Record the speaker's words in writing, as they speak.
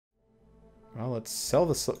Well, let's sell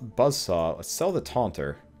the buzzsaw. Let's sell the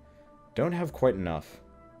taunter. Don't have quite enough.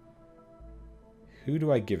 Who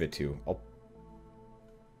do I give it to? I'll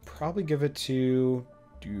probably give it to...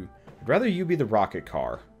 I'd rather you be the rocket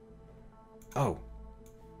car. Oh.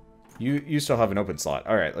 You still have an open slot.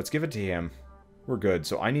 Alright, let's give it to him. We're good.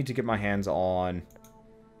 So I need to get my hands on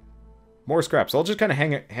more scraps. So I'll just kind of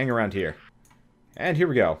hang around here. And here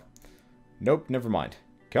we go. Nope, never mind.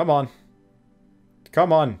 Come on.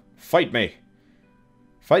 Come on. Fight me.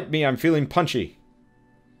 Fight me. I'm feeling punchy.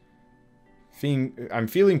 I'm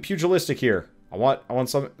feeling pugilistic here. I want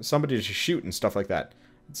somebody to shoot and stuff like that.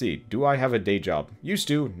 Let's see. Do I have a day job? Used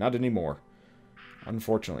to. Not anymore.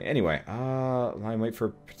 Unfortunately. Anyway. Line wait for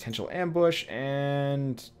potential ambush.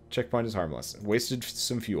 And checkpoint is harmless. Wasted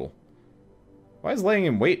some fuel. Why is laying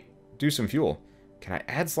in wait do some fuel? Can I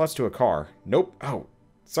add slots to a car? Nope. Oh.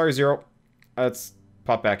 Sorry, Zero. Let's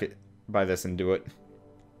pop back by this and do it.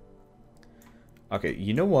 Okay,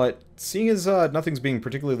 you know what? Seeing as nothing's being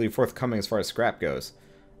particularly forthcoming as far as scrap goes,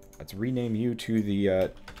 let's rename you to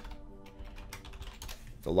the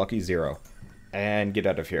Lucky Zero. And get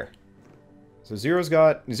out of here. So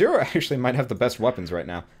Zero actually might have the best weapons right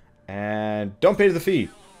now. And don't pay the fee.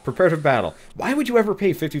 Prepare to battle. Why would you ever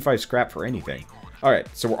pay 55 scrap for anything?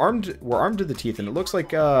 Alright, so we're armed to the teeth, and it looks like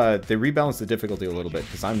they rebalanced the difficulty a little bit,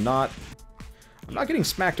 because I'm not getting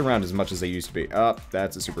smacked around as much as they used to be. Oh,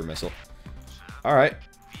 that's a super missile. Alright.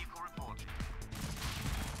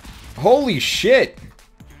 Holy shit!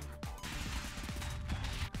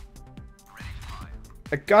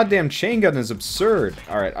 A goddamn chain gun is absurd.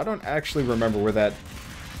 Alright, I don't actually remember where that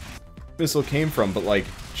missile came from, but like,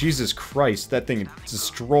 Jesus Christ, that thing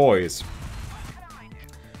destroys.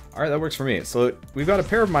 Alright, that works for me. So, we've got a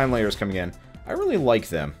pair of mine layers coming in. I really like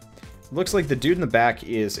them. Looks like the dude in the back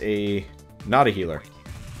is not a healer.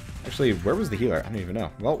 Actually, where was the healer? I don't even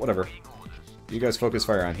know. Well, whatever. You guys focus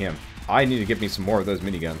fire on him. I need to get me some more of those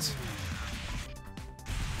miniguns.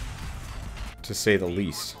 To say the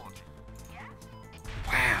least.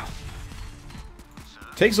 Wow.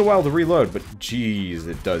 Takes a while to reload, but geez,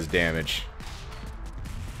 it does damage.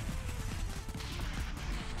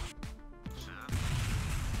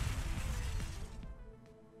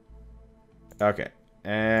 Okay.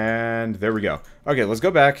 And there we go. Okay, let's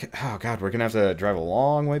go back. Oh god, we're gonna have to drive a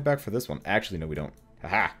long way back for this one. Actually, no we don't.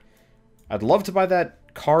 Haha. I'd love to buy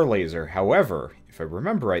that car laser. However, if I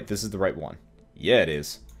remember right, this is the right one. Yeah, it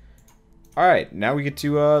is. Alright, now we get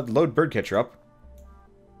to load Birdcatcher up.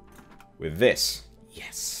 With this.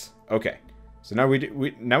 Yes. Okay. So now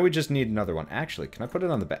we just need another one. Actually, can I put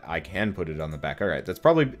it on the back? I can put it on the back. Alright, that's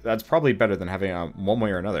probably better than having it one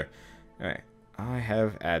way or another. Alright. I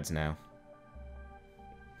have ads now.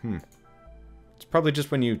 It's probably just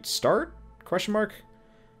when you start? Question mark?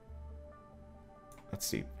 Let's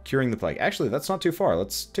see. Curing the plague. Actually, that's not too far.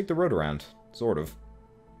 Let's take the road around. Sort of.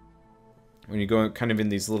 When you go kind of in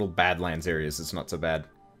these little Badlands areas, it's not so bad.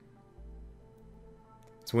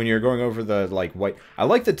 So when you're going over the, like, white... I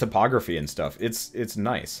like the topography and stuff. It's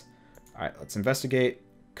nice. Alright, let's investigate.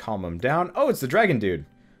 Calm him down. Oh, it's the dragon dude.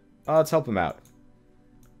 Let's help him out.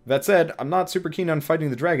 That said, I'm not super keen on fighting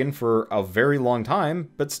the dragon for a very long time,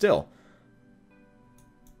 but still.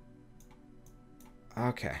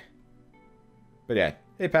 Okay. But yeah.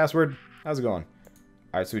 Hey, password. How's it going?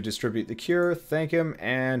 Alright, so we distribute the cure, thank him,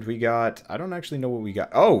 and we got... I don't actually know what we got.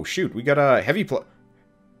 Oh, shoot. We got a heavy...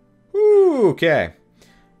 Ooh, okay.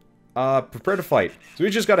 Prepare to fight. So we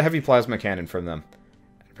just got a heavy plasma cannon from them.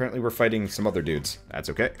 Apparently we're fighting some other dudes. That's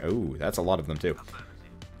okay. Oh, that's a lot of them, too.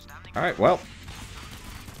 Alright, well...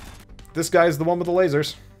 This guy's the one with the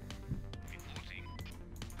lasers.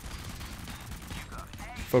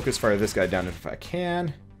 Focus fire this guy down if I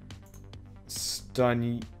can.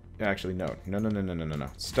 Stun... Actually, no. No.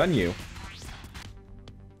 Stun you.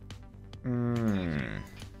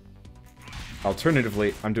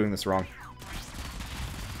 Alternatively, I'm doing this wrong.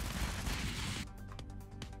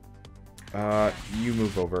 You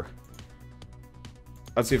move over.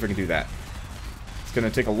 Let's see if I can do that. It's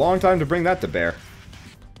gonna take a long time to bring that to bear.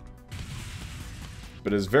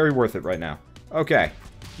 But it's very worth it right now. Okay.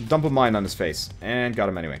 Dump a mine on his face. And got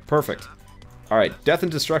him anyway. Perfect. Alright, death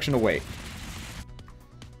and destruction await.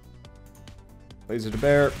 Laser to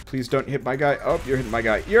bear. Please don't hit my guy. Oh, you're hitting my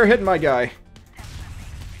guy. You're hitting my guy!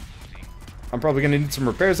 I'm probably gonna need some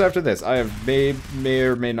repairs after this. I have may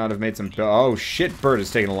or may not have made some... Oh, shit, Bird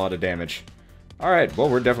is taking a lot of damage. Alright, well,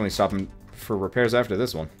 we're definitely stopping for repairs after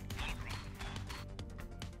this one.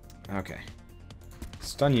 Okay.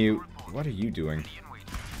 Stun you. What are you doing?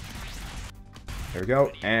 There we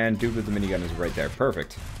go. And dude with the minigun is right there.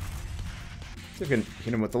 Perfect. So I can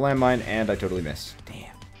hit him with the landmine, and I totally missed.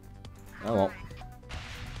 Damn. Oh well.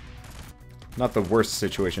 Not the worst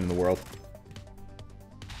situation in the world.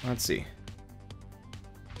 Let's see.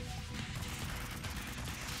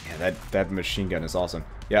 Yeah, that machine gun is awesome.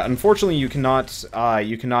 Yeah, unfortunately you cannot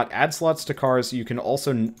add slots to cars. You can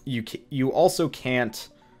also you also can't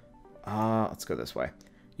let's go this way.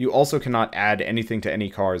 You also cannot add anything to any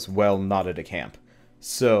cars while not at a camp.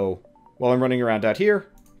 So, while I'm running around out here,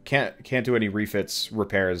 can't do any refits,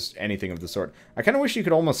 repairs, anything of the sort. I kind of wish you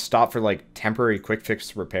could almost stop for like temporary quick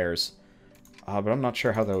fix repairs. But I'm not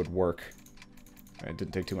sure how that would work. It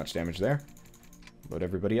didn't take too much damage there. Load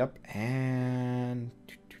everybody up and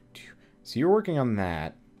so you're working on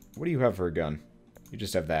that. What do you have for a gun? You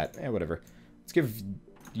just have that. Eh, whatever. Let's give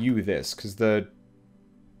you this, because the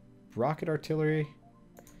rocket artillery...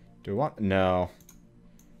 Do I want... No.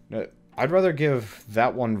 No. I'd rather give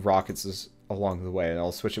that one rockets along the way, and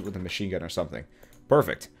I'll switch it with a machine gun or something.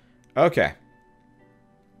 Perfect. Okay.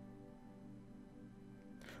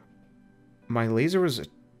 My laser was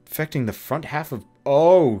affecting the front half of...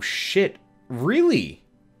 Oh, shit. Really?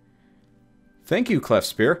 Thank you, Cleft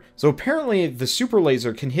Spear. So apparently the super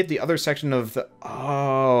laser can hit the other section of the...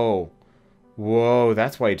 Oh. Whoa,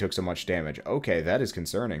 that's why he took so much damage. Okay, that is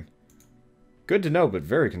concerning. Good to know, but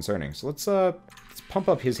very concerning. So let's pump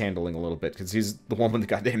up his handling a little bit, because he's the one with the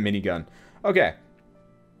goddamn minigun. Okay.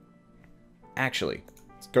 Actually,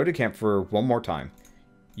 let's go to camp for one more time.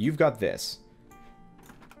 You've got this.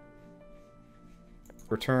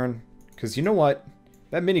 Return. Because you know what?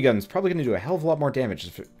 That minigun is probably going to do a hell of a lot more damage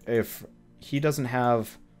if he doesn't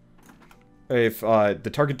have... If the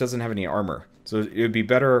target doesn't have any armor. So it would be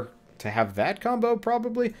better to have that combo,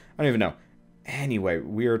 probably? I don't even know. Anyway,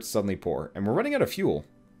 we are suddenly poor. And we're running out of fuel.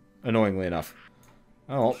 Annoyingly enough.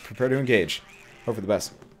 Oh, well, prepare to engage. Hope for the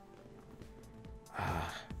best.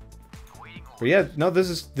 But yeah, no, this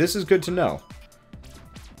is good to know.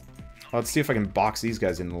 Let's see if I can box these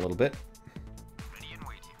guys in a little bit.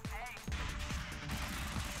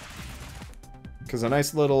 Because a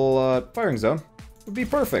nice little firing zone would be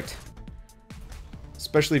perfect.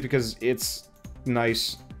 Especially because it's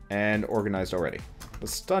nice and organized already.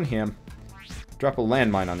 Let's stun him. Drop a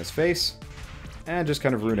landmine on his face. And just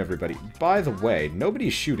kind of ruin everybody. By the way,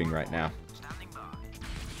 nobody's shooting right now.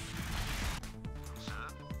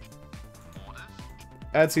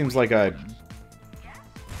 That seems like a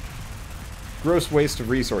gross waste of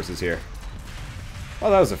resources here.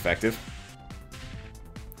 Well, that was effective.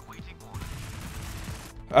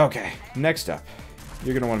 Okay, next up.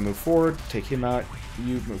 You're going to want to move forward, take him out.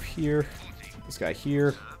 You move here. This guy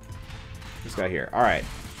here. This guy here. Alright.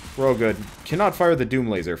 We're all good. Cannot fire the Doom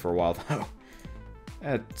Laser for a while, though.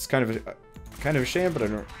 It's kind of a shame, but I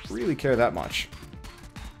don't really care that much.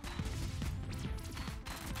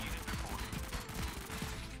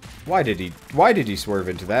 Why did he swerve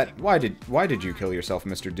into that? Why did you kill yourself,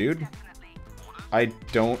 Mr. Dude? I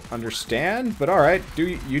don't understand, but alright,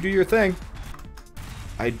 you do your thing.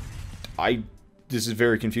 This is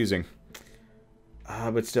very confusing.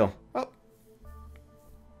 But still. Oh.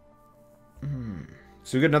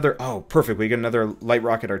 So we get another, oh, perfect, we get another light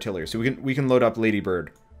rocket artillery. So we can load up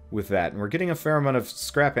Ladybird with that. And we're getting a fair amount of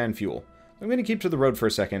scrap and fuel. I'm going to keep to the road for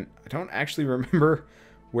a second. I don't actually remember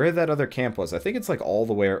where that other camp was. I think it's like all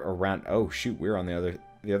the way around. Oh, shoot, we're on the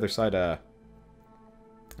other side.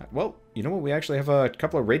 Well, you know what? We actually have a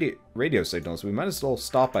couple of radio signals. We might as well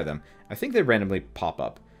stop by them. I think they randomly pop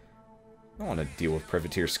up. I don't want to deal with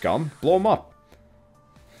privateer scum. Blow them up.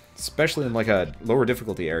 Especially in like a lower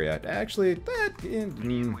difficulty area. Actually,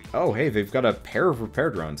 oh, hey, they've got a pair of repair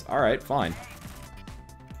drones. Alright, fine.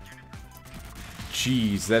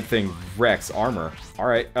 Jeez, that thing wrecks armor.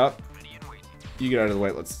 Alright, up. You get out of the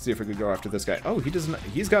way. Let's see if we can go after this guy. Oh, he doesn't.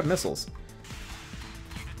 He's got missiles.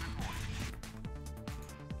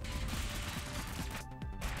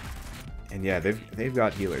 And yeah, they've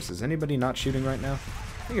got healers. Is anybody not shooting right now?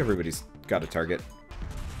 I think everybody's got a target.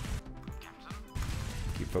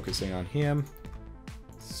 Keep focusing on him.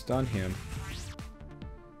 Stun him.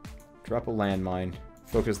 Drop a landmine.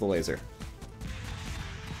 Focus the laser.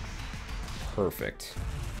 Perfect.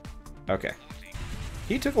 Okay.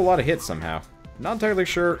 He took a lot of hits somehow. Not entirely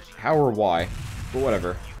sure how or why, but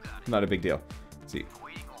whatever. Not a big deal. Let's see.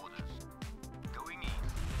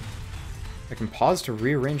 I can pause to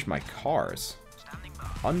rearrange my cars.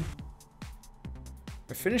 I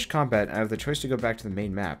finished combat and I have the choice to go back to the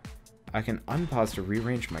main map. I can unpause to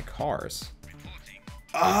rearrange my cars.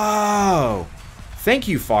 Oh! Thank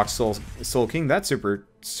you, Fox Soul King. That's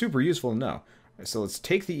super useful to know. So let's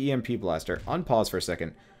take the EMP blaster, unpause for a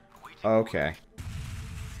second. Okay.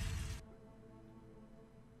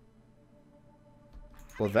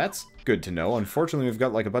 Well, that's good to know. Unfortunately, we've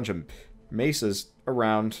got like a bunch of mesas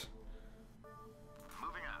around.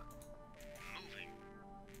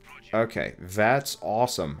 Okay, that's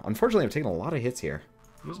awesome. Unfortunately, I'm taking a lot of hits here.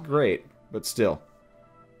 It was great, but still.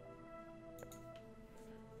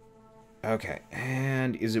 Okay,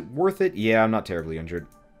 and is it worth it? Yeah, I'm not terribly injured.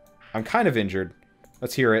 I'm kind of injured.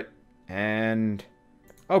 Let's hear it. And...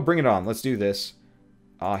 oh, bring it on. Let's do this.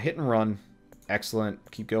 Hit and run.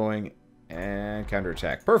 Excellent. Keep going. And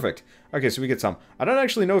counterattack. Perfect. Okay, so we get some. I don't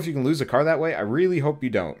actually know if you can lose a car that way. I really hope you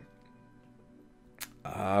don't.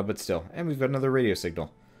 But still. And we've got another radio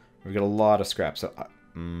signal. We've got a lot of scrap. So,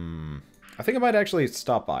 I think I might actually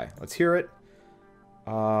stop by. Let's hear it.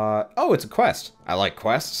 Oh, it's a quest. I like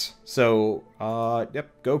quests. So, yep,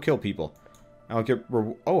 go kill people. I'll get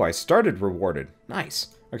oh, I started rewarded.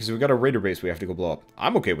 Nice. Okay, so we've got a raider base we have to go blow up.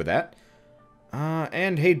 I'm okay with that.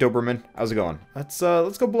 And hey, Doberman, how's it going? Let's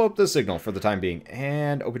go blow up this signal for the time being.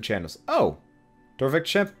 And open channels. Oh,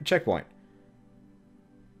 Torvik checkpoint.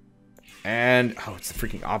 And, oh, it's the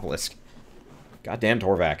freaking obelisk. Goddamn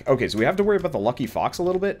Torvak. Okay, so we have to worry about the Lucky Fox a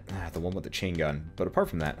little bit. The one with the chain gun. But apart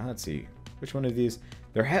from that, let's see. Which one of these?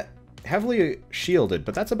 They're heavily shielded,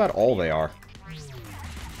 but that's about all they are.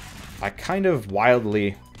 I kind of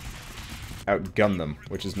wildly outgun them,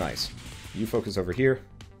 which is nice. You focus over here.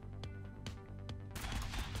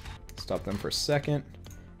 Stop them for a second.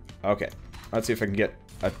 Okay, let's see if I can get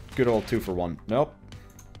a good old 2-for-1. Nope.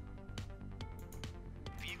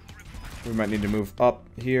 We might need to move up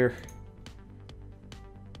here.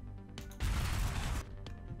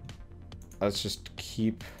 Let's just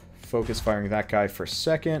keep focus firing that guy for a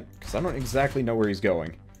second, because I don't exactly know where he's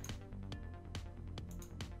going.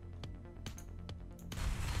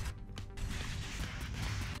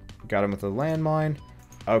 Got him with a landmine.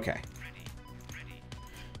 Okay.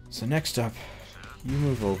 So next up, you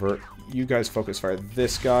move over. You guys focus fire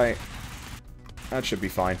this guy. That should be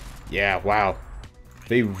fine. Yeah, wow.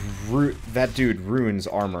 That dude ruins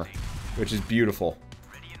armor, which is beautiful.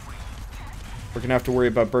 We're gonna have to worry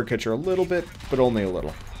about Birdcatcher a little bit, but only a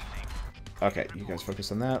little. Okay, you guys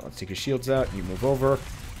focus on that. Let's take your shields out. You move over.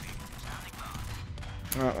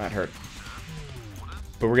 Oh, that hurt.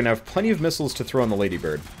 But we're gonna have plenty of missiles to throw on the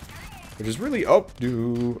Ladybird. Which is really... oh,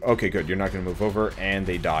 okay, good. You're not gonna move over, and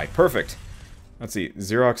they die. Perfect. Let's see.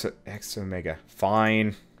 0x Omega.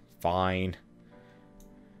 Fine. Fine.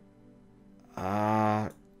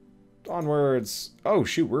 Onwards. Oh,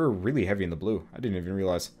 shoot. We're really heavy in the blue. I didn't even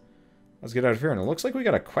realize. Let's get out of here. And it looks like we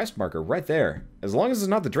got a quest marker right there. As long as it's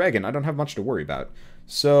not the dragon, I don't have much to worry about.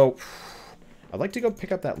 So, I'd like to go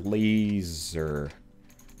pick up that laser.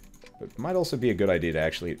 It might also be a good idea to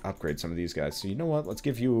actually upgrade some of these guys. So, you know what? Let's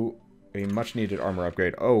give you a much-needed armor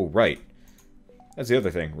upgrade. Oh, right. That's the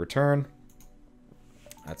other thing. Return.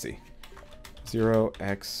 Let's see.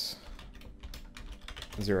 0x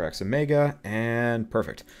Omega. And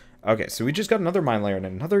perfect. Okay, so we just got another mine layer and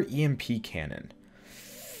another EMP cannon.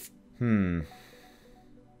 I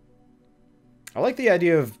like the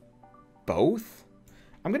idea of both.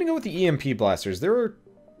 I'm gonna go with the EMP blasters.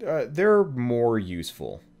 They're more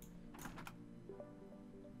useful.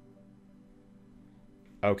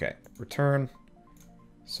 Okay, return.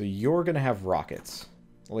 So you're gonna have rockets.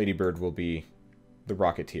 Ladybird will be the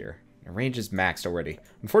rocketeer. And range is maxed already.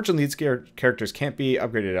 Unfortunately, these characters can't be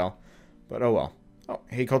upgraded at all. But oh well. Oh,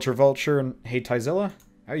 hey Culture Vulture and hey Tyzilla.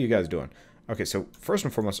 How are you guys doing? Okay, so first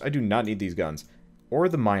and foremost, I do not need these guns. Or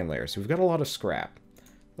the mine layer, so we've got a lot of scrap.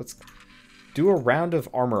 Let's do a round of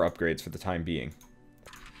armor upgrades for the time being.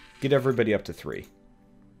 Get everybody up to 3.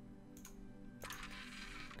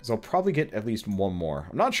 Because I'll probably get at least one more.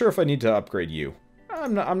 I'm not sure if I need to upgrade you.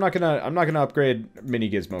 I'm not gonna upgrade Mini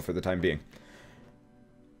Gizmo for the time being.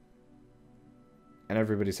 And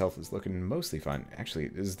everybody's health is looking mostly fine. Actually,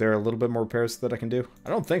 is there a little bit more repairs that I can do? I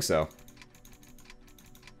don't think so.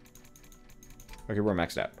 Okay, we're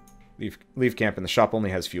maxed out. Leave camp, and the shop only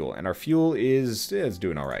has fuel. And our fuel is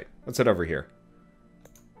doing alright. Let's head over here.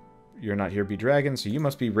 You're not here, be dragon, so you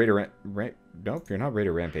must be Raider... Nope, you're not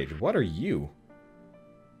Raider Rampage. What are you?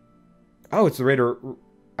 Oh, it's the Raider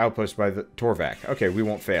outpost by the Torvak. Okay, we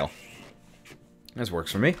won't fail. This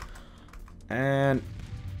works for me. And...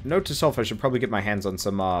 note to self, I should probably get my hands on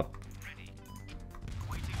some,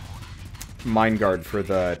 Mine Guard for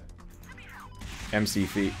the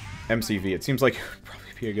MCV. It seems like it would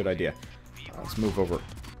probably be a good idea. Let's move over.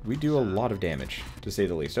 We do a lot of damage, to say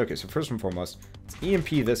the least. Okay, so first and foremost, let's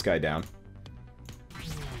EMP this guy down.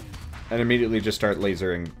 And immediately just start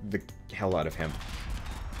lasering the hell out of him.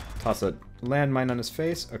 Toss a landmine on his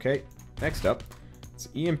face. Okay, next up, let's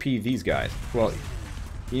EMP these guys. Well,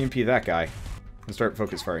 EMP that guy. And start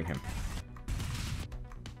focus firing him.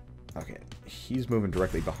 he's moving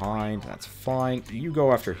directly behind. That's fine. You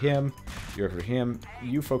go after him. You go after him.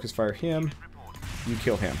 You focus fire him. You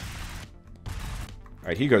kill him.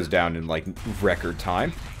 Alright, he goes down in, like, record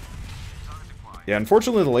time. Yeah,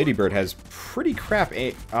 unfortunately the Ladybird has pretty crap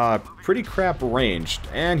ranged,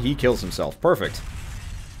 and he kills himself. Perfect.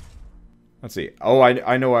 Let's see. Oh,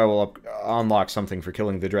 I know I will unlock something for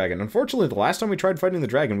killing the dragon. Unfortunately, the last time we tried fighting the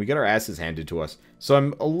dragon, we got our asses handed to us. So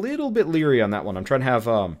I'm a little bit leery on that one. I'm trying to have,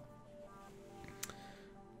 let's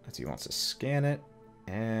see, he wants to scan it.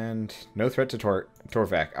 And no threat to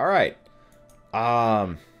Torvac. Alright.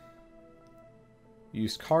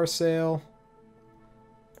 Used car sale.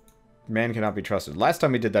 Man cannot be trusted. Last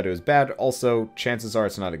time we did that, it was bad. Also, chances are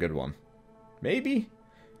it's not a good one. Maybe?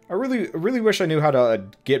 I really wish I knew how to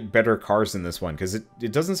get better cars in this one, because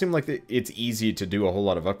it doesn't seem like it's easy to do a whole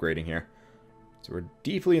lot of upgrading here. So we're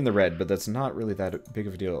deeply in the red, but that's not really that big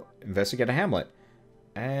of a deal. Investigate a hamlet.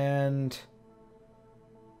 And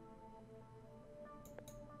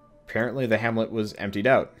apparently the hamlet was emptied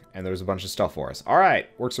out, and there was a bunch of stuff for us. Alright,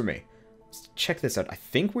 works for me. Let's check this out. I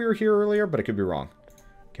think we were here earlier, but I could be wrong.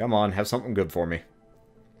 Come on, have something good for me.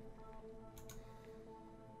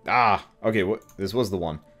 Ah, okay, this was the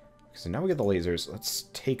one. So now we get the lasers. Let's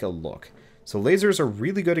take a look. So lasers are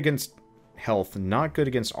really good against health, not good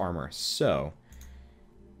against armor. So,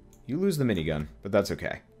 you lose the minigun, but that's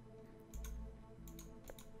okay.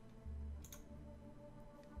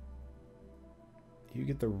 You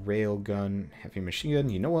get the railgun, heavy machine gun.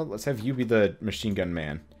 You know what? Let's have you be the machine gun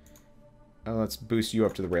man. Let's boost you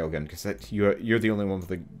up to the railgun, because you're the only one with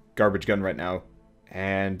the garbage gun right now.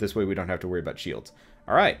 And this way we don't have to worry about shields.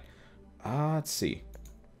 Alright. Let's see.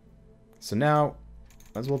 So now,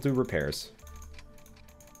 might as well do repairs.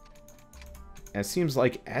 And it seems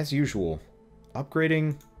like, as usual,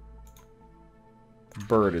 upgrading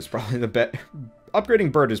Bird is probably the best.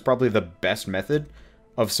 Upgrading Bird is probably the best method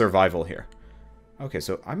of survival here. Okay,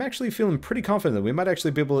 so I'm actually feeling pretty confident that we might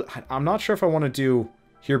actually be able to... I'm not sure if I want to do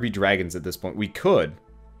Here Be Dragons at this point. We could.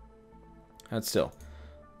 That's still...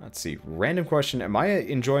 Let's see. Random question. Am I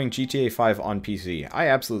enjoying GTA 5 on PC? I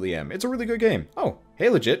absolutely am. It's a really good game. Oh, hey,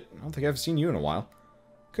 legit. I don't think I've seen you in a while.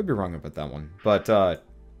 Could be wrong about that one. But,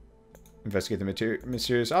 investigate the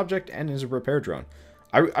mysterious object and is a repair drone.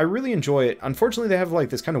 I really enjoy it. Unfortunately, they have, like,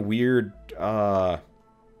 this kind of weird, I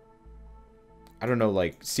don't know,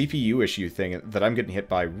 like, CPU issue thing that I'm getting hit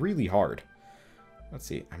by really hard. Let's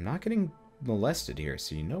see. I'm not getting molested here,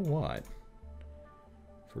 so you know what?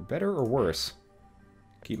 For better or worse...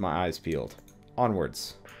 Keep my eyes peeled.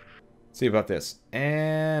 Onwards. Let's see about this.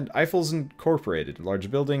 And Eiffel's Incorporated.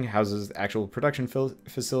 Large building. Houses actual production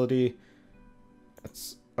facility.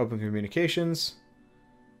 That's open communications.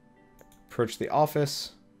 Approach the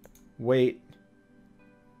office. Wait.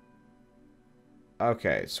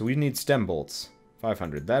 Okay, so we need stem bolts.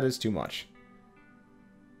 500. That is too much.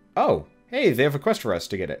 Oh! Hey, they have a quest for us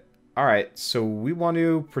to get it. Alright, so we want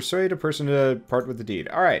to persuade a person to part with the deed.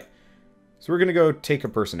 Alright. So we're going to go take a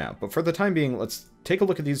person out. But for the time being, let's take a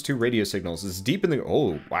look at these two radio signals. It's deep in the...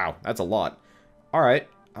 Oh, wow. That's a lot. Alright.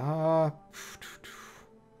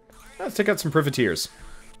 Let's take out some privateers.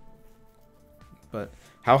 But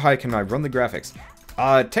how high can I run the graphics?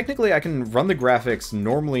 Technically, I can run the graphics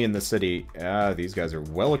normally in the city. These guys are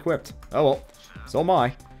well equipped. Oh, well. So am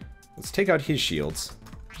I. Let's take out his shields.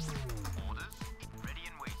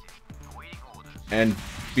 And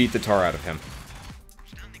beat the tar out of him.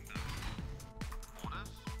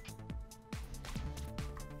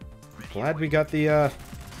 Glad we got the,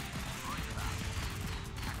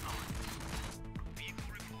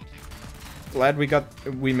 Glad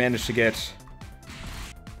we managed to get,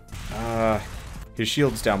 his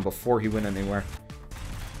shields down before he went anywhere.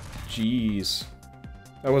 Jeez.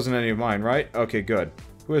 That wasn't any of mine, right? Okay, good.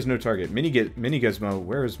 Who has no target? Mini Gizmo.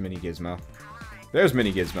 Where is Mini Gizmo? There's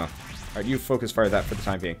Mini Gizmo. Alright, you focus fire that for the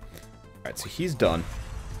time being. Alright, so he's done.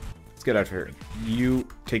 Let's get out of here. You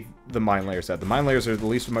take the mine layers out. The mine layers are the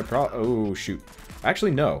least of my Oh, shoot. Actually,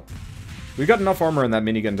 no. We've got enough armor and that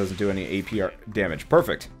minigun doesn't do any APR damage.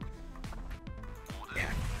 Perfect. Yeah,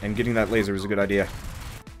 and getting that laser is a good idea.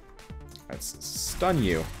 Let's stun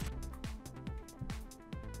you.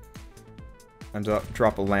 And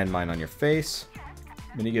drop a landmine on your face.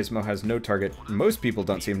 Mini Gizmo has no target. Most people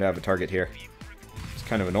don't seem to have a target here. It's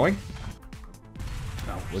kind of annoying.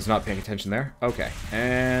 Was not paying attention there. Okay,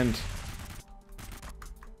 and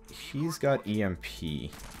he's got EMP.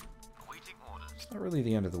 It's not really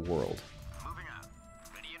the end of the world.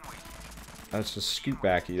 Let's just scoot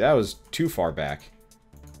back. That was too far back.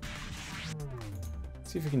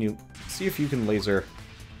 See if you can laser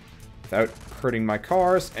without hurting my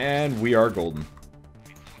cars, and we are golden.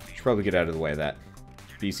 Should probably get out of the way of that.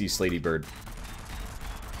 BC Slatey Bird.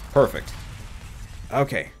 Perfect.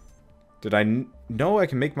 Okay. Did I know I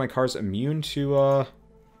can make my cars immune to,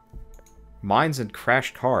 mines and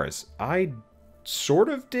crashed cars? I sort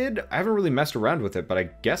of did. I haven't really messed around with it, but I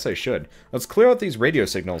guess I should. Let's clear out these radio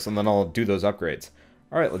signals, and then I'll do those upgrades.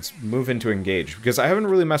 Alright, let's move into engage, because I haven't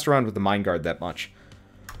really messed around with the mine guard that much.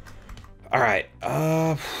 Alright,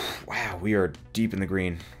 wow, we are deep in the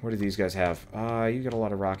green. What do these guys have? You got a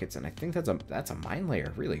lot of rockets, and I think that's a mine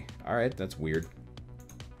layer, really. Alright, that's weird.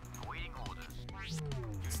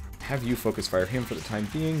 Have you focus fire him for the time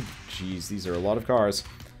being. Jeez, these are a lot of cars.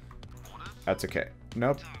 That's okay.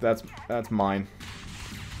 Nope, that's mine.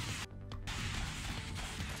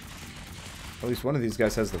 At least one of these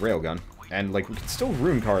guys has the railgun. And, like, we can still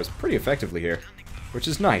ruin cars pretty effectively here. Which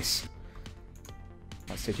is nice.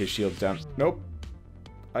 Let's take his shields down. Nope.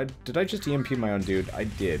 Did I just EMP my own dude? I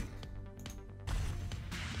did.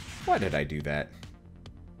 Why did I do that?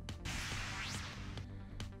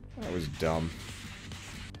 That was dumb.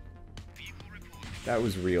 That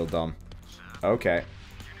was real dumb. Okay.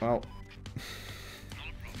 Well.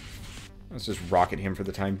 Let's just rocket him for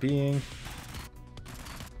the time being.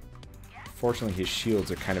 Fortunately, his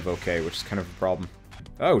shields are kind of okay, which is kind of a problem.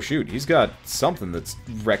 Oh, shoot. He's got something that's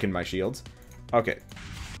wrecking my shields. Okay.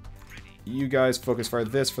 You guys focus fire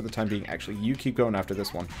this for the time being. Actually, you keep going after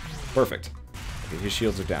this one. Perfect. Okay, his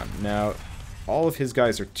shields are down. Now, all of his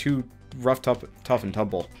guys are too rough, tough, and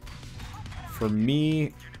tumble for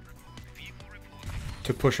me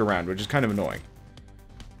to push around, which is kind of annoying.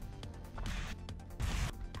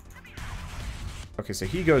 Okay, so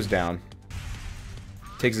he goes down.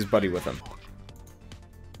 Takes his buddy with him.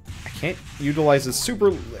 I can't utilize his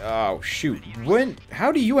super... Oh, shoot.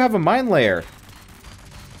 How do you have a mine layer?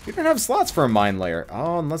 You don't have slots for a mine layer.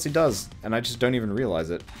 Oh, unless he does. And I just don't even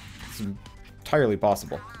realize it. It's entirely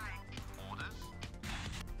possible.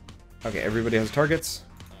 Okay, everybody has targets.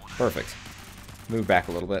 Perfect. Move back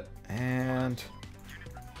a little bit. And...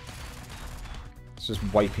 let's just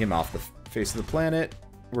wipe him off the face of the planet.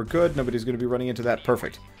 We're good. Nobody's going to be running into that.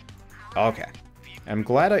 Perfect. Okay. I'm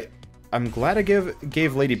glad I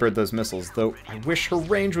gave Ladybird those missiles, though I wish her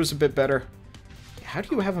range was a bit better. How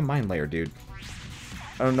do you have a mine layer, dude?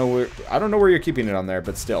 I don't know where you're keeping it on there,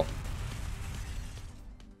 but still.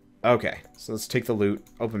 Okay, so let's take the loot.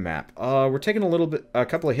 Open map. We're taking a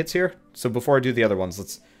couple of hits here. So before I do the other ones,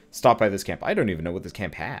 let's stop by this camp. I don't even know what this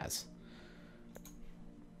camp has.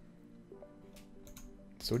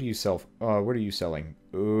 So what do you sell? What are you selling?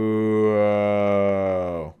 Ooh.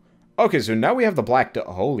 Okay, so now we have the black...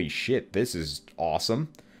 Holy shit, this is awesome.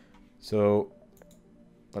 So,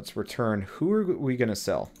 let's return... Who are we going to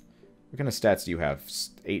sell? What kind of stats do you have?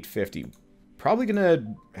 850. Probably going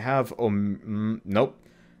to have... nope.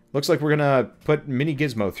 Looks like we're going to put Mini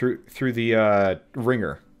Gizmo through the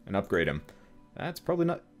ringer and upgrade him. That's probably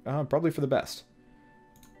not... probably for the best.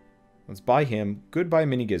 Let's buy him. Goodbye,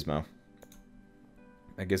 Mini Gizmo.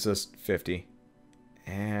 That gives us 50.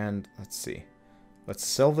 And, let's see. Let's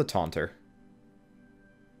sell the Taunter.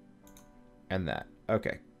 And that.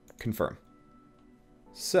 Okay. Confirm.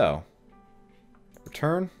 So.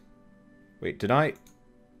 Return. Wait, did I...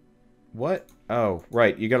 What? Oh,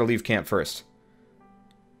 right. You gotta leave camp first.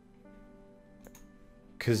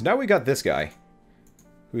 Because now we got this guy.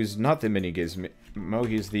 Who's not the mini gizmo.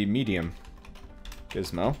 He's the medium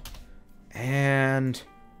gizmo. And...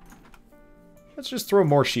 let's just throw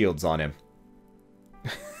more shields on him.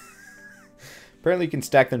 Apparently you can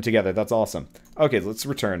stack them together. That's awesome. Okay, let's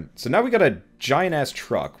return. So now we got a giant-ass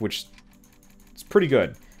truck, which is pretty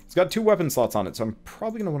good. It's got 2 weapon slots on it, so I'm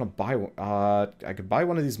probably going to want to buy one. I could buy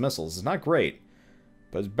one of these missiles. It's not great,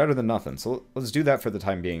 but it's better than nothing. So let's do that for the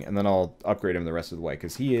time being, and then I'll upgrade him the rest of the way,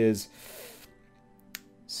 because he is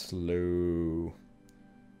slow.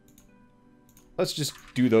 Let's just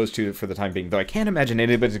do those 2 for the time being, though I can't imagine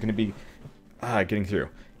anybody's going to be getting through.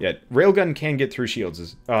 Yeah, railgun can get through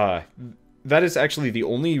shields. That is actually the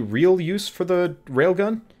only real use for the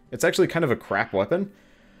railgun. It's actually kind of a crap weapon.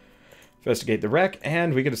 Investigate the wreck,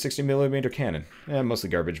 and we get a 60mm cannon. Mostly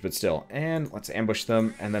garbage, but still. And let's ambush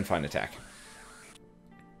them, and then find attack.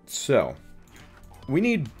 So, we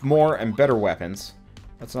need more and better weapons.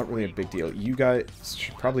 That's not really a big deal. You guys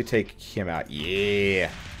should probably take him out. Yeah!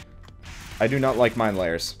 I do not like mine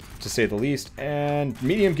layers, to say the least. And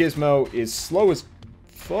medium gizmo is slow as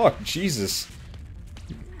fuck. Jesus.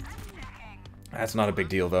 That's not a big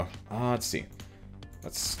deal, though. Let's see.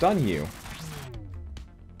 Let's stun you.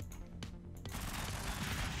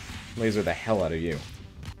 Laser the hell out of you.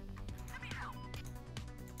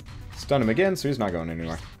 Stun him again, so he's not going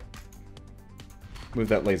anywhere. Move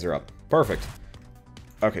that laser up. Perfect.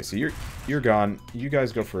 Okay, so you're gone. You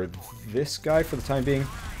guys go for this guy for the time being.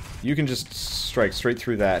 You can just strike straight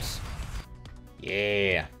through that.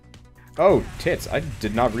 Yeah. Oh, tits. I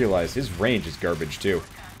did not realize his range is garbage, too.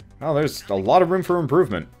 Oh, there's a lot of room for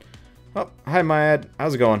improvement. Oh, hi, Mad.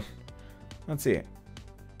 How's it going? Let's see.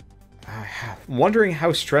 Wondering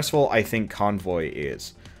how stressful I think Convoy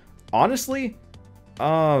is. Honestly,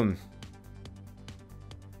 Convoy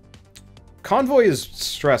is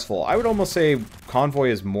stressful. I would almost say Convoy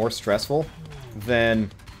is more stressful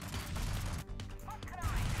than...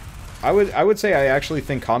 I would say I actually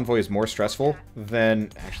think Convoy is more stressful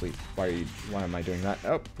than... Actually, why am I doing that?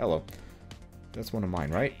 Oh, hello. That's one of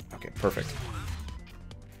mine, right? Okay, perfect.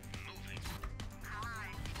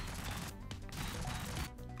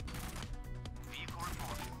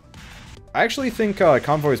 I actually think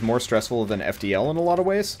Convoy is more stressful than FTL in a lot of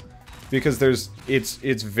ways. Because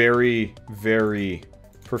it's very, very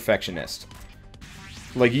perfectionist.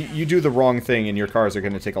 Like, you do the wrong thing and your cars are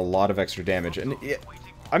going to take a lot of extra damage. And,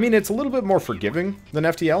 I mean, it's a little bit more forgiving than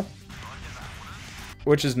FTL.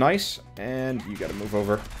 Which is nice. And you got to move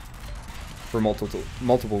over. For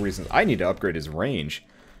multiple reasons. I need to upgrade his range.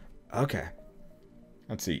 Okay.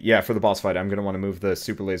 Let's see. Yeah, for the boss fight, I'm going to want to move the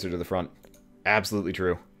super laser to the front. Absolutely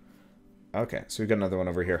true. Okay, so we've got another one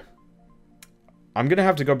over here. I'm going to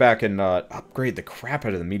have to go back and upgrade the crap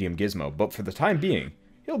out of the medium gizmo, but for the time being,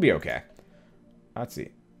 he'll be okay. Let's see.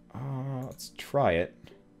 Let's try it.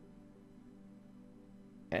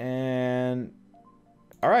 And...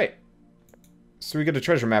 Alright. So we get a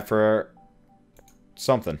treasure map for...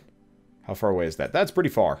 something. How far away is that? That's pretty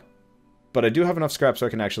far. But I do have enough scrap so I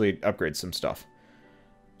can actually upgrade some stuff.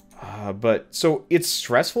 So it's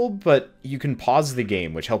stressful, but you can pause the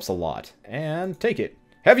game, which helps a lot. And take it.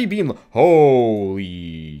 Heavy beam.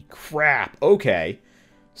 Holy crap. Okay.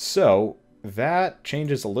 So that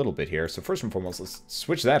changes a little bit here. So first and foremost, let's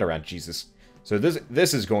switch that around. Jesus. So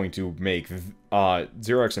this is going to make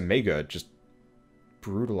Xerox and Mega just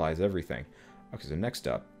brutalize everything. Okay, so next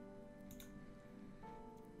up.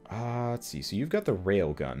 Let's see. So you've got the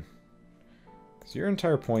railgun. So your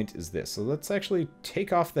entire point is this. So let's actually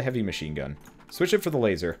take off the heavy machine gun. Switch it for the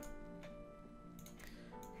laser.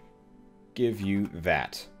 Give you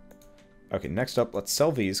that. Okay, next up, let's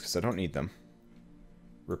sell these because I don't need them.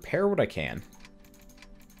 Repair what I can.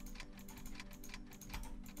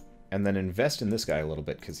 And then invest in this guy a little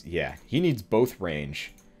bit because, yeah, he needs both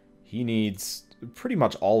range. He needs pretty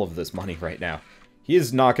much all of this money right now. He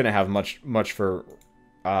is not going to have much for...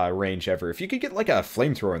 range ever. If you could get like a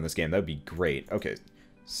flamethrower in this game, that would be great. Okay,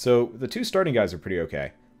 so the two starting guys are pretty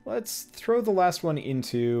okay. Let's throw the last one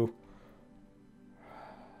into...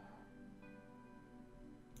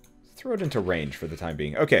 Throw it into range for the time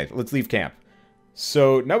being. Okay, let's leave camp.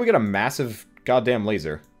 So now we got a massive goddamn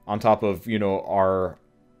laser on top of, you know, our...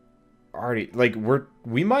 Already, like,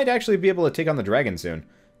 we might actually be able to take on the dragon soon.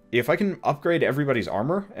 If I can upgrade everybody's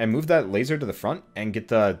armor and move that laser to the front and get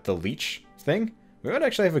the leech thing... We might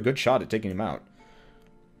actually have a good shot at taking him out.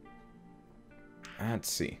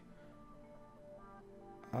 Let's see.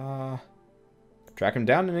 Track him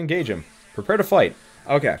down and engage him. Prepare to fight.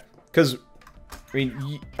 Okay. Because, I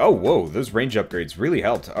mean... Oh, whoa. Those range upgrades really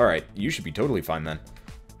helped. Alright. You should be totally fine then.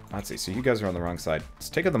 Let's see. So you guys are on the wrong side. Let's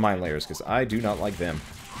take out the mine layers because I do not like them.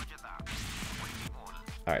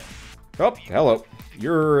 Alright. Oh, hello.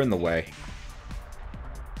 You're in the way.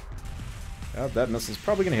 Oh, that missile's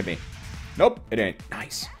probably going to hit me. Nope, it ain't.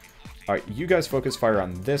 Nice. Alright, you guys focus fire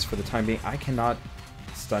on this for the time being. I cannot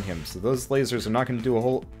stun him, so those lasers are not going to do a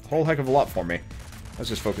whole heck of a lot for me. Let's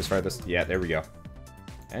just focus fire this. Yeah, there we go.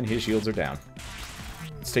 And his shields are down.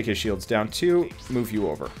 Let's take his shields down too. Move you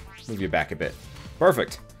over. Move you back a bit.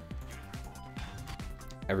 Perfect.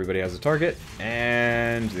 Everybody has a target,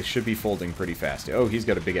 and they should be folding pretty fast. Oh, he's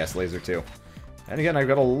got a big-ass laser too. And again, I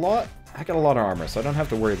got a lot of armor, so I don't have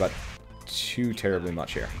to worry about too terribly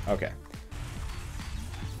much here. Okay.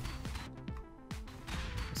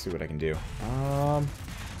 See what I can do.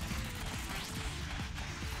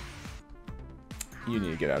 You need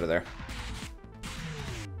to get out of there.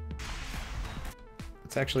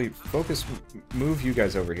 Let's actually focus, move you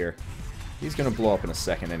guys over here. He's gonna blow up in a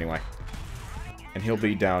second anyway. And he'll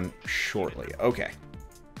be down shortly. Okay.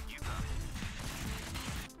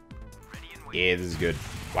 Yeah, this is good.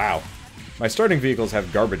 Wow. My starting vehicles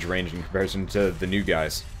have garbage range in comparison to the new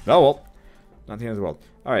guys. Oh well. Not the end of the world.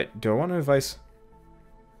 Alright, do I want to advise...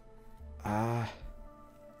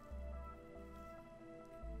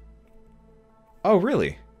 Oh,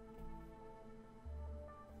 really?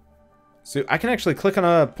 So I can actually click on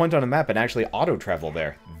a point on a map and actually auto-travel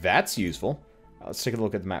there. That's useful. Let's take a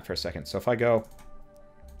look at the map for a second. So if I go...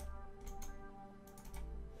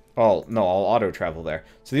 Oh, no, I'll auto-travel there.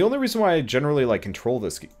 So the only reason why I generally, like, control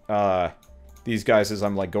this, these guys as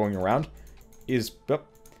I'm, like, going around is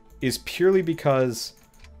purely because,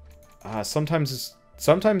 sometimes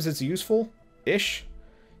it's useful-ish.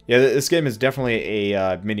 Yeah, this game is definitely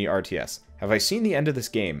a, mini RTS. Have I seen the end of this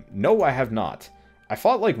game? No, I have not. I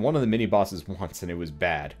fought, like, one of the mini-bosses once, and it was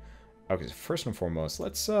bad. Okay, so first and foremost,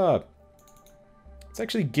 let's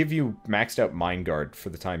actually give you maxed-out Mind Guard for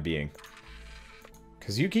the time being.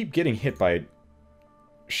 Because you keep getting hit by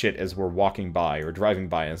shit as we're walking by or driving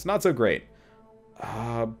by, and it's not so great.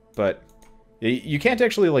 But you can't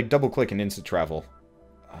actually, like, double-click and instant travel.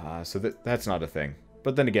 So that's not a thing.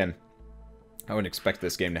 But then again, I wouldn't expect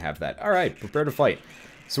this game to have that. Alright, prepare to fight.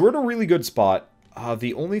 So we're in a really good spot.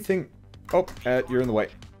 The only thing... Oh, you're in the way.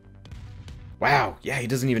 Wow, yeah, he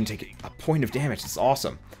doesn't even take a point of damage. It's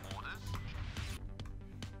awesome.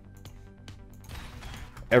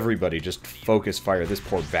 Everybody just focus fire this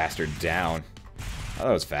poor bastard down. Oh,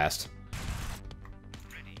 that was fast.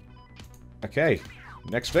 Okay,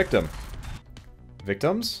 next victim.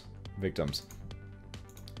 Victims? Victims.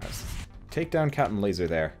 Let's take down Captain Laser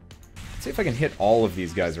there. Let's see if I can hit all of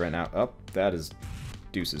these guys right now. Oh, that is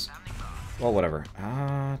deuces. Well, whatever.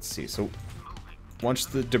 Let's see. So, once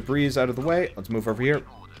the debris is out of the way, let's move over here.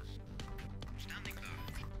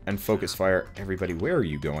 And focus fire. Everybody, where are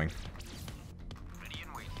you going?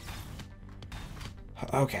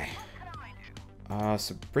 Okay.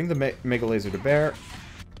 So bring the Mega Laser to bear.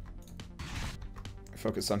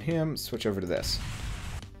 Focus on him. Switch over to this.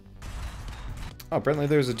 Oh, apparently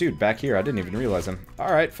there's a dude back here. I didn't even realize him.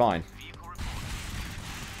 Alright, fine.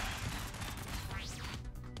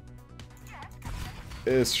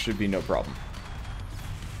 This should be no problem.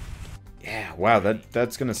 Yeah, wow,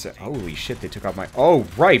 that's gonna say... Holy shit, they took out my... Oh,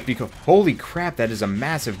 right, because... Holy crap, that is a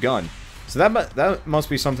massive gun. So that must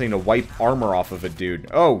be something to wipe armor off of a dude.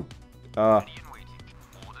 Oh,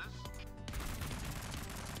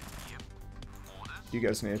 you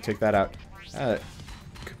guys need to take that out.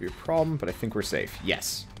 Could be a problem, but I think we're safe.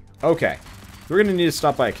 Yes. Okay. We're gonna need to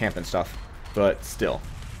stop by a camp and stuff, but still.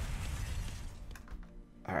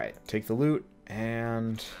 Alright, take the loot,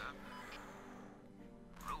 and...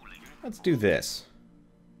 let's do this.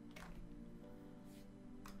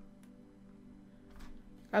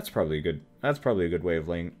 That's probably a good way of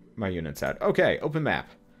laying my units out. Okay, open map.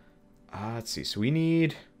 Let's see. So we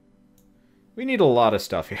need a lot of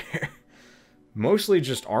stuff here. Mostly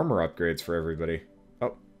just armor upgrades for everybody.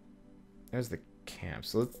 Oh, there's the camp.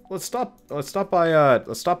 So let's stop by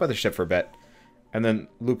the ship for a bit, and then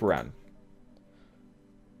loop around.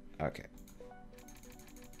 Okay.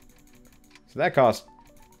 So that cost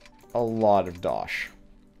a lot of dosh.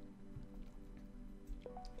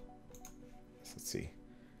 So let's see.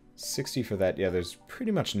 60 for that. Yeah, there's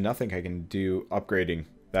pretty much nothing I can do upgrading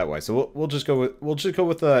that way. So we'll just go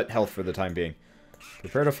with the health for the time being.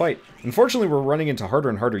 Prepare to fight. Unfortunately, we're running into harder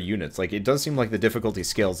and harder units. Like, it does seem like the difficulty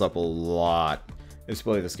scales up a lot in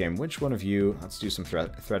display this game. Which one of you... Let's do some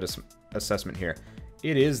threat assessment here.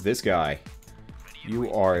 It is this guy.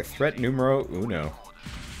 You are threat numero uno.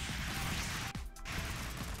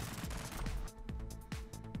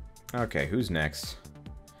 Okay, who's next?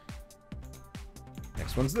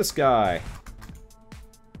 Next one's this guy.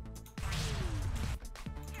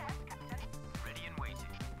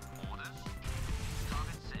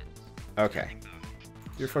 Okay.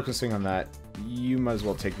 If you're focusing on that, you might as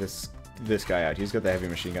well take this guy out. He's got the heavy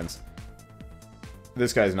machine guns.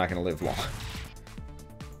 This guy's not going to live long.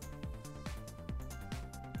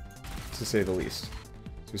 To say the least.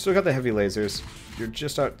 So we still got the heavy lasers. You're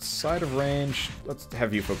just outside of range. Let's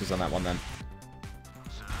have you focus on that one then.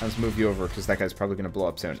 Let's move you over, because that guy's probably going to blow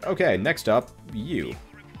up soon. Okay, next up, you.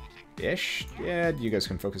 Ish. Yeah, you guys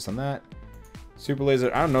can focus on that. Super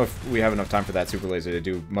laser. I don't know if we have enough time for that super laser to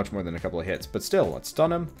do much more than a couple of hits. But still, let's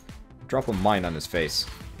stun him. Drop a mine on his face.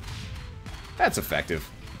 That's effective.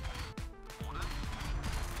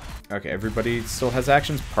 Okay, everybody still has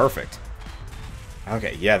actions. Perfect.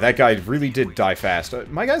 Okay, yeah, that guy really did die fast.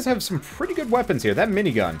 My guys have some pretty good weapons here. That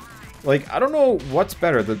minigun. Like, I don't know what's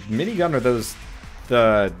better, the minigun or those...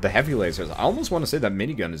 the heavy lasers. I almost want to say that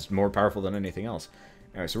minigun is more powerful than anything else.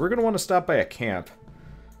 Anyway, so we're going to want to stop by a camp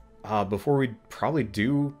before we probably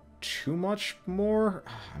do too much more.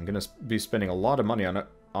 I'm going to be spending a lot of money on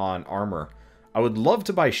armor. I would love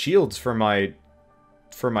to buy shields for my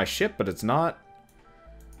ship, but it's not.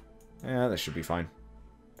 Yeah, that should be fine.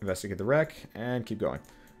 Investigate the wreck and keep going.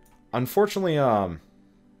 Unfortunately, I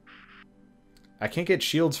can't get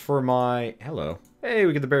shields for my... Hello. Hey,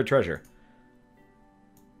 we get the buried treasure.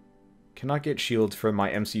 Cannot get shields for my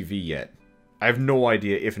MCV yet. I have no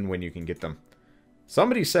idea if and when you can get them.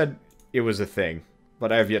 Somebody said it was a thing,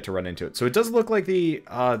 but I have yet to run into it. So it does look like the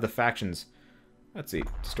factions... Let's see.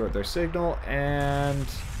 Distort their signal, and...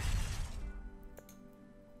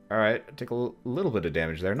 Alright, take a little bit of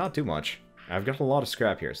damage there. Not too much. I've got a lot of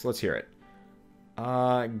scrap here, so let's hear it.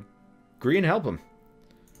 Green, help him.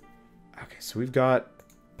 Okay, so we've got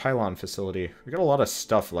pylon facility. We got a lot of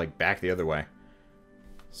stuff, like, back the other way.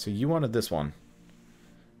 So you wanted this one.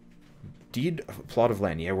 Deed of a plot of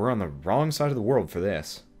land. Yeah, we're on the wrong side of the world for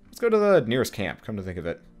this. Let's go to the nearest camp, come to think of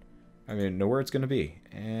it. I mean, know where it's going to be.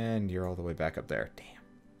 And you're all the way back up there. Damn.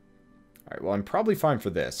 Alright, well, I'm probably fine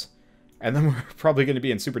for this. And then we're probably going to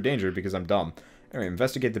be in super danger because I'm dumb. Anyway,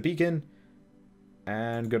 investigate the beacon.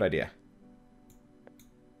 And good idea.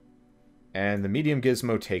 And the medium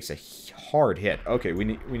gizmo takes a hard hit. Okay, we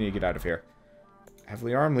need to get out of here.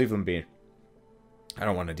 Heavily armed, leave them be. I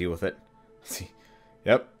don't want to deal with it. Let's see.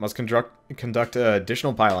 Yep, must conduct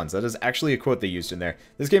additional pylons. That is actually a quote they used in there.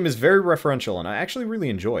 This game is very referential, and I actually really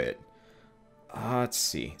enjoy it. Let's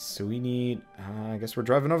see. So we need... I guess we're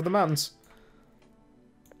driving over the mountains.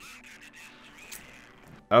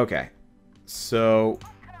 Okay. So,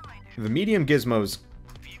 the medium gizmos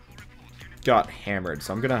got hammered,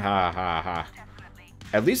 so I'm gonna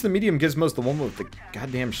At least the medium gizmo's the one with the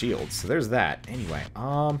goddamn shields, so there's that. Anyway,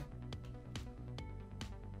 so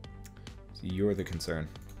you're the concern.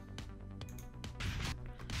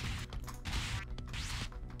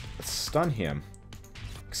 Let's stun him.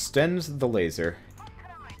 Extend the laser.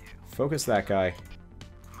 Focus that guy.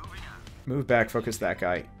 Move back, focus that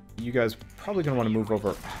guy. You guys probably gonna want to move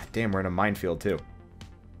over. Damn, we're in a minefield too.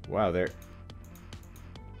 Wow, they're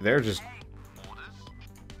just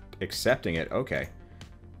accepting it. Okay.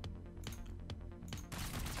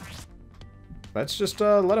 Let's just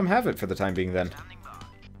let them have it for the time being then.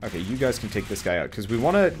 Okay, you guys can take this guy out because we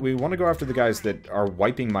want to go after the guys that are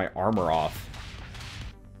wiping my armor off.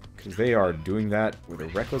 Because they are doing that with a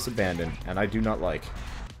reckless abandon, and I do not like.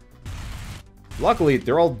 Luckily,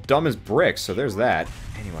 they're all dumb as bricks, so there's that.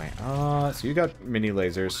 Anyway, so you got mini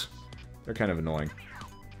lasers. They're kind of annoying.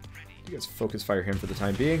 You guys focus fire him for the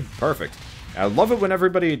time being. Perfect. I love it when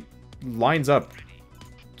everybody lines up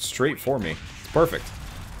straight for me. It's perfect.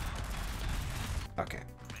 Okay.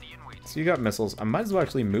 So you got missiles. I might as well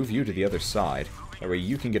actually move you to the other side. That way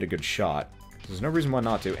you can get a good shot. There's no reason why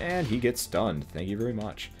not to. And he gets stunned. Thank you very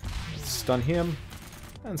much. Stun him.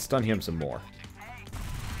 And stun him some more.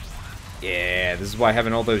 Yeah, this is why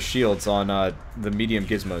having all those shields on the medium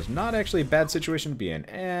gizmos not actually a bad situation to be in.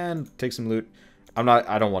 And take some loot.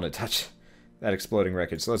 I don't want to touch that exploding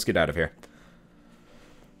wreckage, so let's get out of here.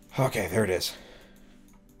 Okay, there it is.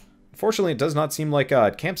 Unfortunately, it does not seem like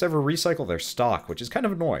camps ever recycle their stock, which is kind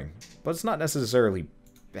of annoying. But it's not necessarily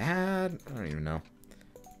bad. I don't even know.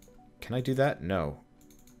 Can I do that? No.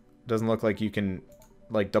 Doesn't look like you can,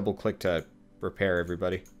 like, double-click to repair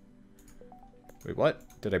everybody. Wait, what?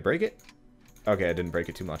 Did I break it? Okay, I didn't break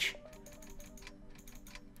it too much.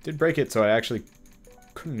 Did break it, so I actually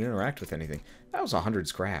couldn't interact with anything. That was 100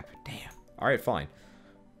 scrap. Damn. Alright, fine.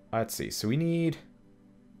 Let's see. So we need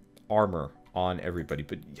armor on everybody,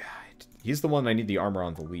 but yeah, he's the one I need the armor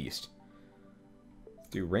on the least. Let's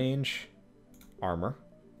do range, armor.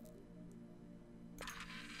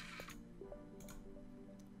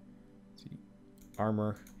 Let's see.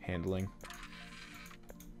 Armor, handling.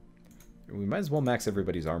 We might as well max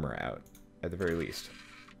everybody's armor out, at the very least.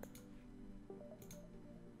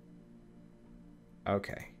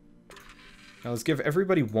 Okay. Now let's give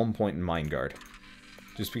everybody 1 point in Mind Guard.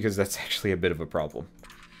 Just because that's actually a bit of a problem.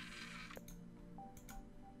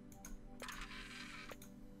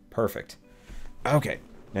 Perfect. Okay.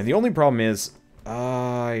 Now the only problem is,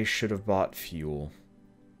 I should have bought fuel.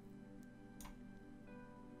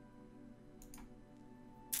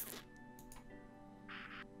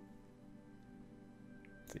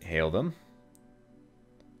 Hail them.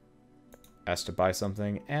 Asked to buy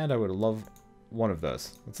something, and I would love one of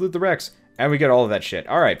those. Let's loot the wrecks, and we get all of that shit.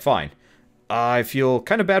 Alright, fine. I feel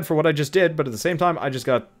kind of bad for what I just did, but at the same time, I just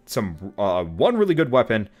got some one really good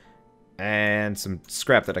weapon, and some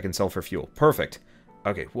scrap that I can sell for fuel. Perfect.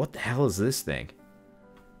 Okay, what the hell is this thing?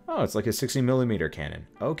 Oh, it's like a 60mm cannon.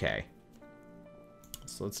 Okay.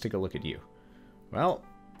 So let's take a look at you. Well,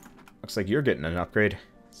 looks like you're getting an upgrade.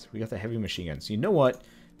 So we got the heavy machine guns. So you know what?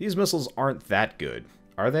 These missiles aren't that good.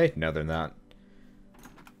 Are they? No, they're not.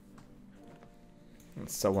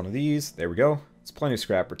 Let's sell one of these. There we go. It's plenty of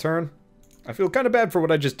scrap. Return. I feel kind of bad for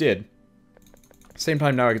what I just did. Same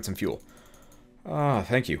time, now I get some fuel.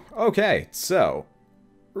 Thank you. Okay, so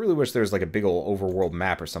I really wish there was like a big old overworld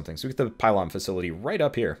map or something. So we get the pylon facility right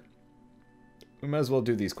up here. We might as well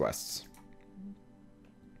do these quests.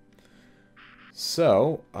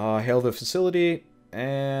 So, hail the facility,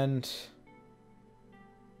 and...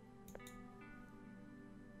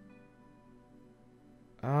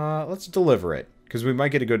 let's deliver it, because we might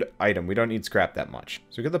get a good item. We don't need scrap that much.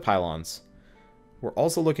 So we get the pylons. We're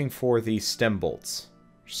also looking for the stem bolts,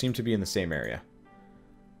 which seem to be in the same area.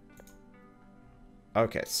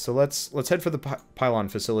 Okay, so let's head for the pylon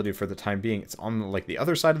facility for the time being. It's on, like, the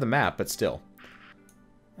other side of the map, but still.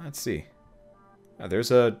 Let's see.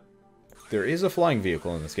 There is a flying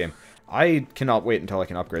vehicle in this game. I cannot wait until I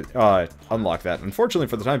can unlock that. Unfortunately,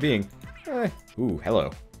 for the time being... Ooh,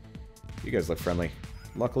 hello. You guys look friendly.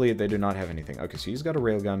 Luckily, they do not have anything. Okay, so he's got a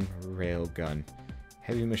railgun,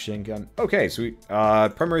 heavy machine gun. Okay, sweet.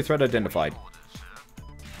 Primary threat identified.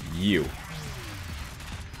 You.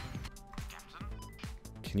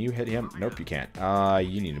 Can you hit him? Nope, you can't.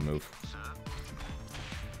 You need to move.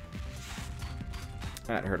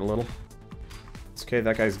 That hurt a little. It's okay,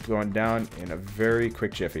 that guy's going down in a very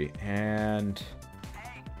quick jiffy. And...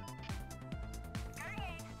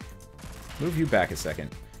 move you back a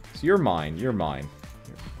second. So you're mine, you're mine.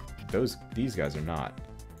 These guys are not.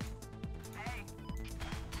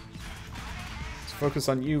 Let's focus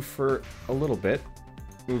on you for a little bit.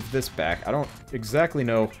 Move this back. I don't exactly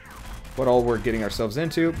know what all we're getting ourselves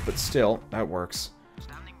into, but still, that works.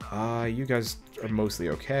 You guys are mostly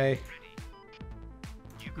okay.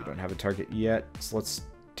 We don't have a target yet, so let's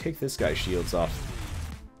take this guy's shields off.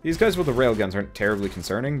 These guys with the railguns aren't terribly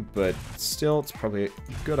concerning, but still, it's probably a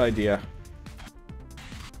good idea.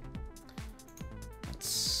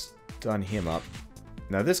 Let's stun him up.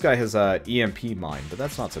 Now, this guy has a EMP mine, but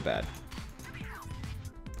that's not so bad.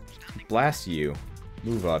 Blast you.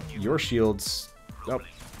 Move up. Your shields... Oh,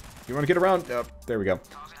 you want to get around? Oh, there we go.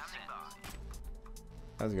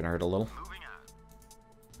 That's gonna hurt a little.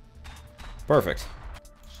 Perfect.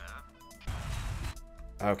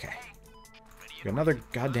 Okay. We got another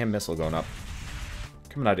goddamn missile going up.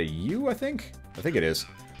 Coming out of you, I think? I think it is.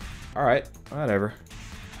 Alright, whatever.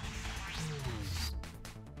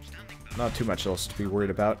 Not too much else to be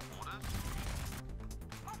worried about.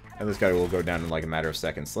 And this guy will go down in like a matter of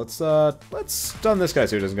seconds. Let's stun this guy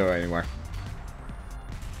so he doesn't go anywhere.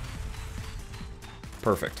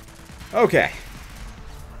 Perfect. Okay.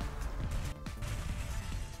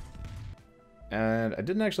 And I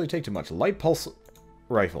didn't actually take too much. Light pulse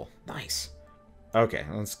rifle. Nice. Okay,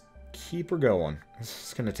 let's keep her going. This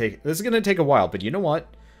is gonna take a while, but you know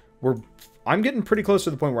what? I'm getting pretty close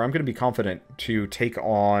to the point where I'm gonna be confident to take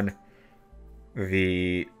on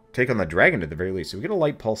the dragon at the very least. So we get a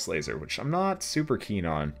light pulse laser, which I'm not super keen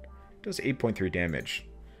on. It does 8.3 damage.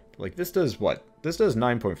 Like, this does what? This does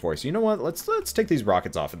 9.4. So you know what? Let's take these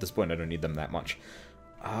rockets off. At this point, I don't need them that much.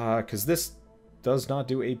 Because this does not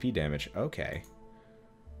do AP damage. Okay.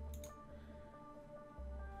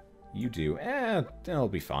 You do. That'll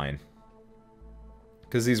be fine.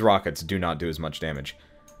 Because these rockets do not do as much damage.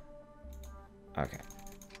 Okay.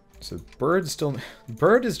 So Bird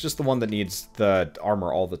is just the one that needs the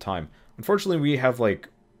armor all the time. Unfortunately, we have, like,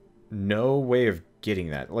 no way of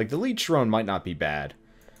getting that. Like, the Leech Drone might not be bad.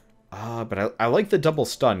 But I like the double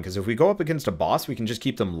stun, because if we go up against a boss, we can just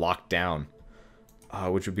keep them locked down.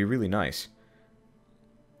 Which would be really nice.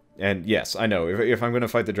 And yes, I know, if I'm going to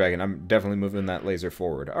fight the dragon, I'm definitely moving that laser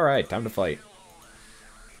forward. Alright, time to fight.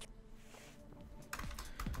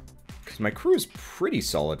 Because my crew is pretty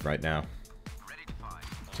solid right now.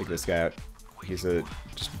 Take this guy out. He's a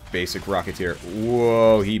just basic rocketeer.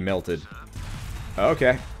 Whoa, he melted.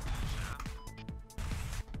 Okay.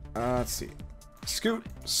 Let's see. Scoot!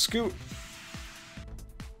 Scoot!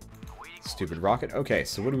 Stupid rocket. Okay,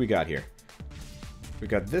 so what do we got here? We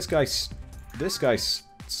got this guy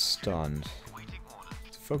stunned.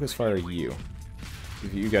 Let's focus fire you.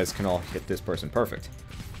 If you guys can all hit this person. Perfect.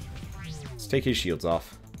 Let's take his shields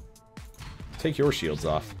off. Take your shields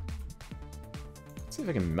off. Let's see if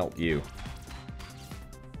I can melt you.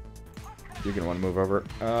 You're gonna want to move over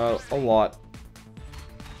a lot.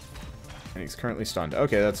 And he's currently stunned.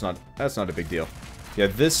 Okay, that's not a big deal. Yeah,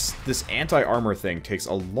 this anti-armor thing takes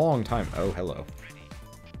a long time. Oh, hello.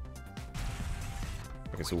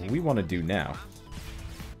 Okay, so what we want to do now,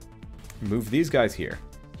 move these guys here.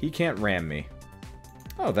 He can't ram me.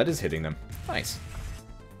 Oh, that is hitting them. Nice.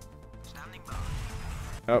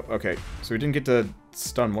 Oh, okay. So we didn't get to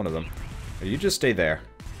stun one of them. You just stay there.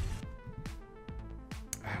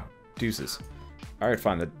 Oh, deuces. Alright,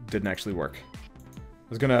 fine. That didn't actually work. I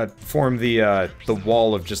was gonna form the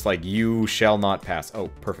wall of just like, you shall not pass. Oh,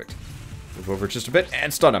 perfect. Move over just a bit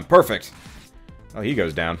and stun him. Perfect. Oh, he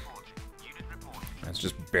goes down. That's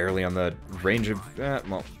just barely on the range of...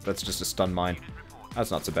 well, that's just a stun mine. That's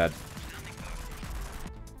not so bad.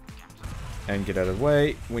 And get out of the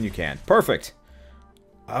way when you can. Perfect!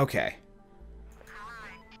 Okay.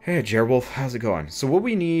 Hey, Jerwolf, how's it going? So what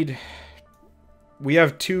we need... We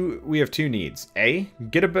have two needs. A,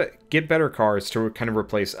 get better cars to kind of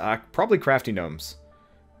replace... probably crafty gnomes.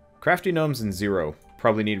 Crafty gnomes and Zero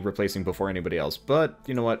probably need replacing before anybody else. But,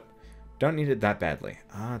 you know what? Don't need it that badly.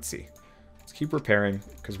 Let's see. Let's keep repairing,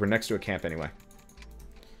 because we're next to a camp anyway.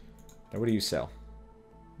 Now, what do you sell?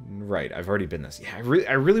 Right, I've already been this. Yeah,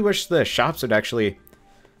 I really wish the shops would actually,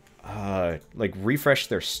 like, refresh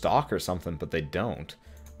their stock or something, but they don't.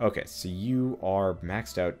 Okay, so you are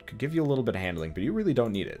maxed out. Could give you a little bit of handling, but you really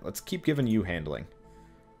don't need it. Let's keep giving you handling,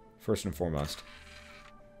 first and foremost.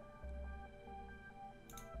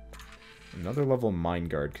 Another level of Mind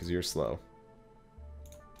Guard, because you're slow.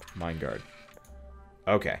 Mind Guard.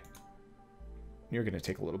 Okay. You're going to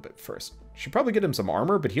take a little bit first. Should probably get him some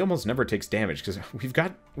armor, but he almost never takes damage, because we've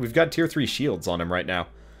got tier 3 shields on him right now.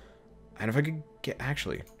 And if I could get...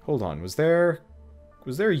 Actually, hold on. Was there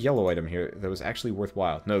a yellow item here that was actually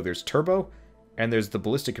worthwhile? No, there's turbo, and there's the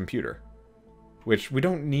ballistic computer. Which, we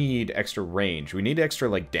don't need extra range. We need extra,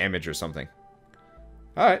 like, damage or something.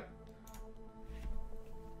 Alright.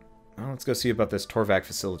 Well, let's go see about this Torvac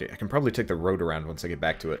facility. I can probably take the road around once I get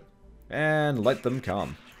back to it. And let them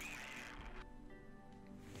come.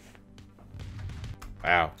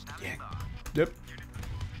 Wow. Yeah. Yep.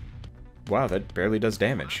 Wow, that barely does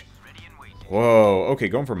damage. Whoa. Okay,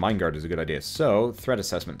 going for Mind Guard is a good idea. So, threat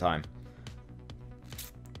assessment time.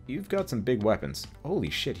 You've got some big weapons. Holy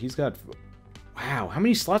shit, he's got... Wow, how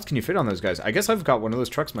many slots can you fit on those guys? I guess I've got one of those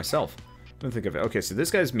trucks myself. Don't think of it. Okay, so this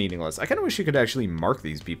guy's meaningless. I kind of wish you could actually mark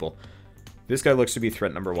these people. This guy looks to be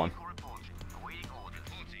threat number 1.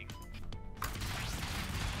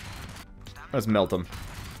 Let's melt him.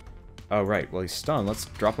 Oh, right. Well, he's stunned. Let's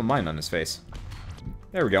drop a mine on his face.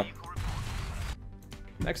 There we go.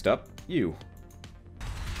 Next up, you.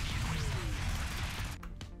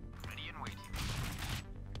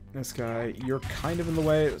 This guy, you're kind of in the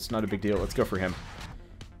way. It's not a big deal. Let's go for him.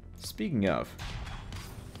 Speaking of,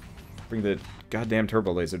 bring the goddamn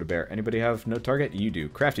turbo laser to bear. Anybody have no target? You do.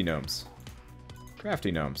 Crafty gnomes.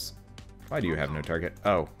 Crafty gnomes. Why do you have no target?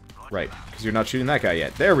 Oh, right. Because you're not shooting that guy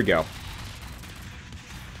yet. There we go.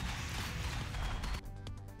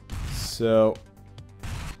 So,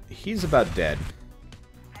 he's about dead.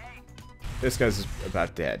 This guy's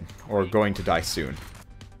about dead. Or going to die soon.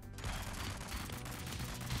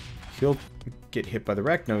 He'll get hit by the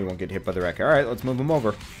wreck. No, he won't get hit by the wreck. Alright, let's move him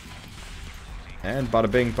over. And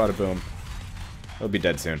bada bing, bada boom. He'll be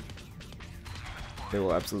dead soon. They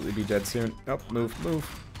will absolutely be dead soon. Oh, move,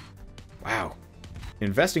 move. Wow.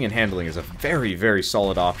 Investing in handling is a very, very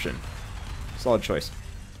solid option. Solid choice.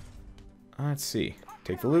 Let's see.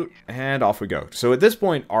 Take the loot, and off we go. So at this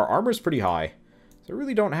point, our armor's pretty high. So I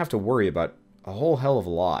really don't have to worry about a whole hell of a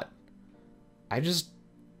lot. I just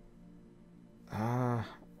kind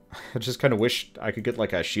of wish I could get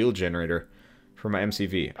like a shield generator for my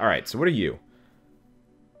MCV. Alright, so what are you?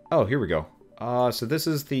 Oh, here we go. So this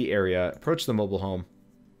is the area. Approach the mobile home.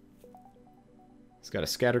 He's got a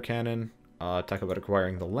scatter cannon. Talk about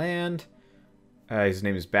acquiring the land. His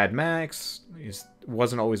name is Mad Max. He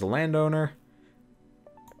wasn't always a landowner.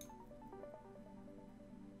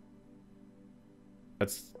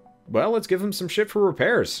 Well, let's give him some shit for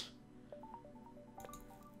repairs.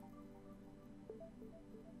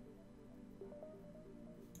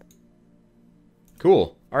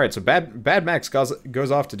 Cool. Alright, so Bad Max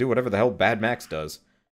goes off to do whatever the hell Bad Max does.